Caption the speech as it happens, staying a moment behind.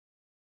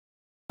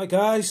Hi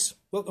guys,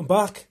 welcome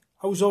back.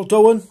 How's all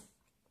doing?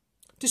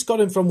 Just got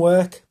in from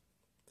work.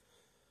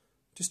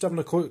 Just having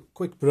a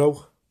quick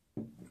brew.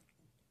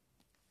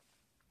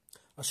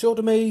 I showed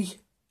him a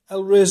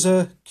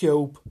hellraiser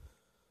cube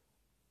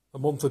a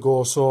month ago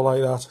or so,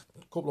 like that.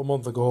 A couple of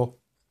months ago.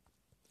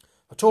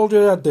 I told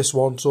you I had this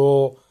one,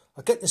 so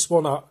I get this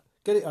one out,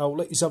 get it out,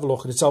 let you have a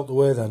look, and it's out the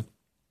way then.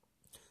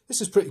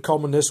 This is pretty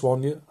common, this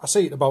one. I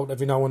see it about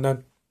every now and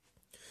then.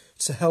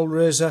 It's a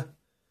hellraiser.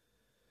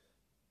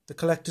 The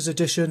collector's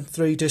edition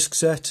 3-disc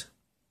set.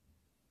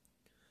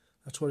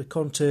 That's what it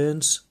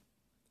contains.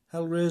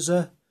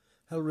 Hellraiser,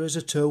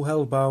 Hellraiser 2,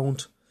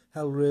 Hellbound,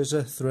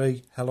 Hellraiser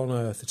 3, Hell on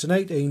Earth. It's an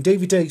 18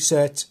 DVD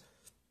set.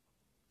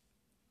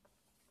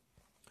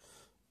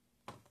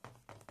 I'll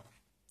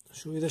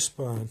show you this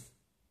spine.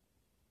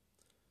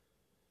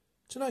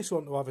 It's a nice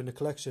one to have in the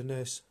collection,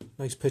 this.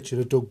 Nice picture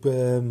of Doug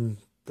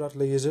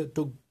Bradley, is it?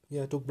 Doug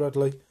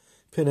Bradley.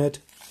 Pinhead.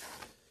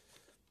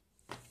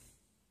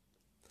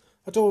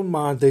 I don't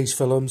mind these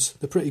films.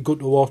 They're pretty good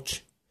to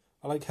watch.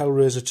 I like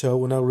Hellraiser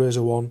 2 and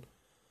Hellraiser 1.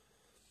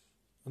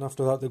 And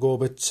after that they go a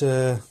bit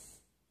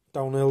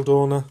downhill,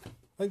 don't they? I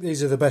think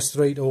these are the best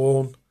 3 to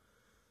own.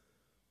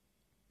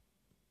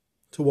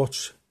 To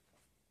watch.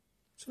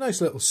 It's a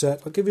nice little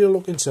set. I'll give you a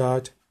look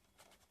inside.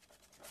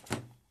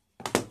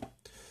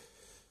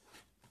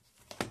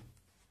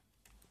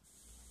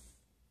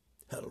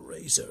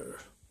 Hellraiser.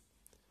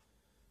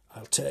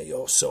 I'll tear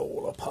your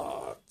soul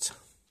apart.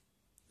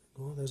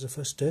 Oh, there's the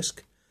first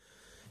disc.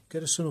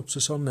 Get a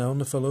synopsis on now on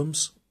the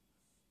films.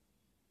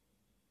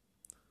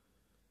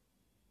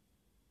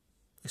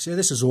 You see,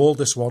 this is old,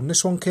 this one.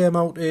 This one came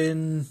out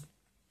in,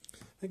 I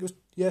think it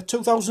was,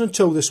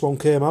 2002 this one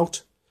came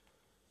out.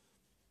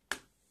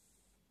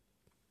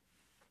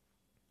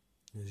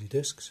 There's your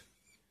discs.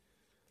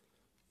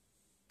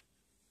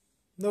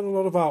 Not a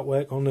lot of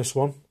artwork on this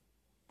one.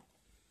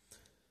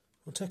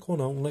 I'll take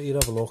one out and let you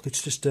have a look.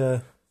 It's just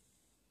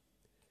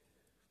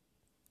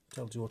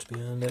tells you what's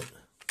behind it.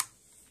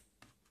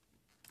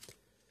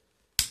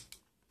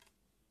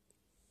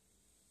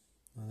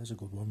 Oh, there's a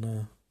good one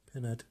there.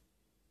 Pinhead.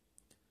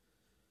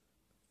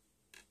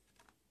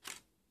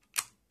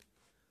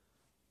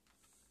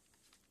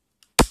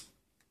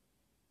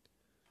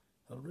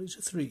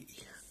 Hellraiser 3.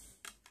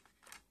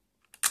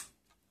 There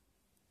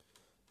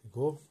you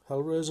go.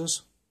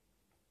 Hellraisers.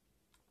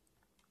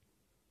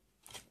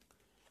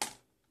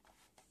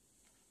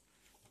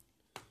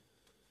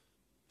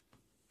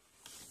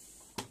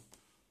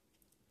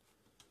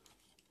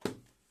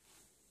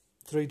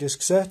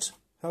 Three-disc set,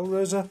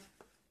 Hellraiser.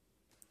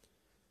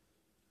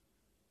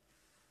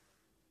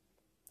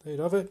 There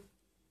you have it. If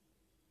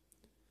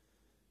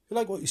you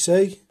like what you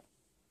see,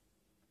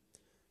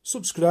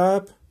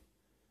 subscribe,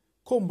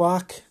 come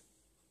back.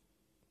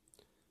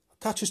 I'll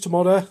catch us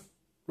tomorrow.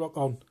 Rock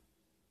on.